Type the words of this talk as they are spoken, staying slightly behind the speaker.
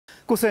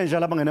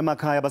Kusenjalo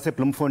Abangenamakhaya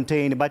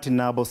baseBloemfontein bathi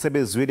nabo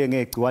sebezwile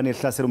ngegciwane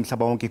elihlasele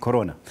umhlaba wonke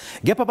iCorona.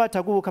 Kepha bathi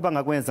akukho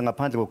abangakwenza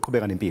ngaphandle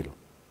kokuqhubeka nempilo.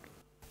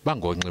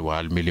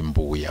 Bangonxiwa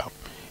Milimbuya.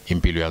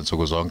 Impilo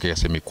yansuku zonke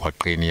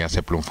yasemigwaqeni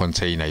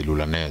yaseBloemfontein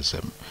ayilula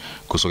neze.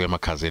 Kusuka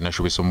emakhazeni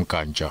ashubisa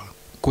umkantsha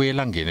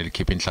kuyelangeni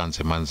elikhipha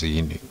inhlanzi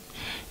emanzini.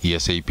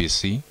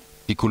 SABC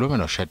ikhuluma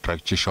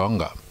noShadrack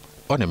Chishonga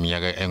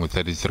oneminyaka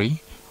engu-33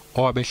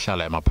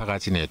 owabehlala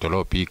emaphakathi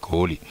nedolobha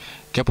iGoli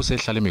kepha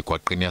usehlala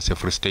emigwaqeni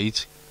yaseFree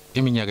State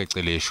iminyaka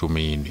ecele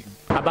 10.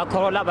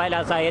 Abakholwa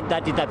bayalaza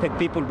that it affect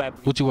people by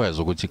uthi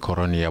weza ukuthi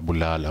iCorona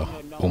iyabulala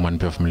uma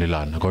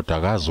niphefumulelana kodwa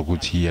akazi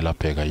ukuthi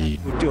iyelapheka yini.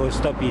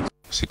 Stop it.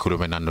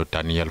 Sikhulume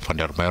Daniel van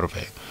der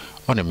Merwe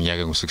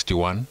oneminyaka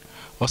engu-61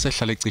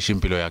 osehlala ecisha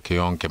impilo yakhe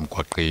yonke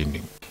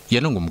emgwaqeni.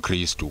 Yena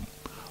ungumKristu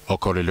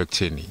okholelwa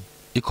ekutheni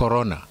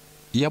iCorona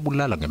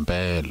iyabulala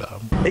ngempela.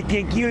 It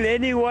can kill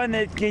anyone,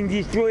 it can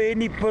destroy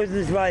any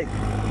person's life.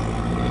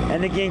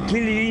 And it can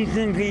kill you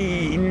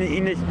instantly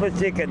in a split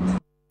second.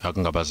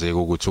 Akungabazeki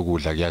ukuthi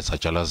ukudla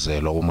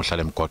kuyasatshalazela uma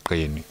uhlala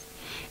emgwaqeni.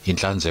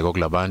 Inhlanzeko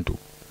kulabantu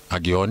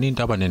akuyona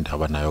into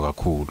abanendaba nayo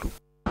kakhulu.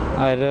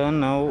 I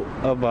don't know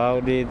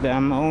about it.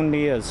 I'm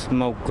only a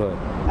smoker.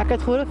 Ek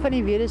het gehoor van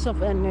die virus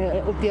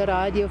op die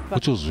radio.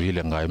 Uthi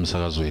uzwile ngayo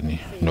emsakazweni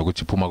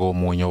nokuthi iphuma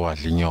komunye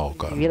owadla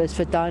inyoka. Virus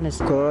vertaan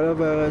is.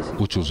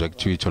 Uthi uzwe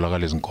kuthiwa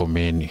itholakala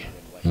ezinkomeni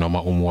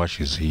noma uma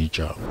washa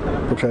izitsha.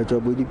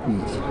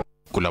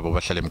 Kulabo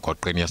abahlala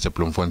emgwaqeni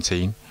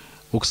yaseBloemfontein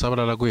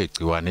ukusabalala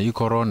kwegciwane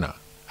iCorona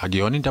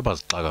akuyona into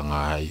abazixaka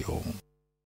ngayo.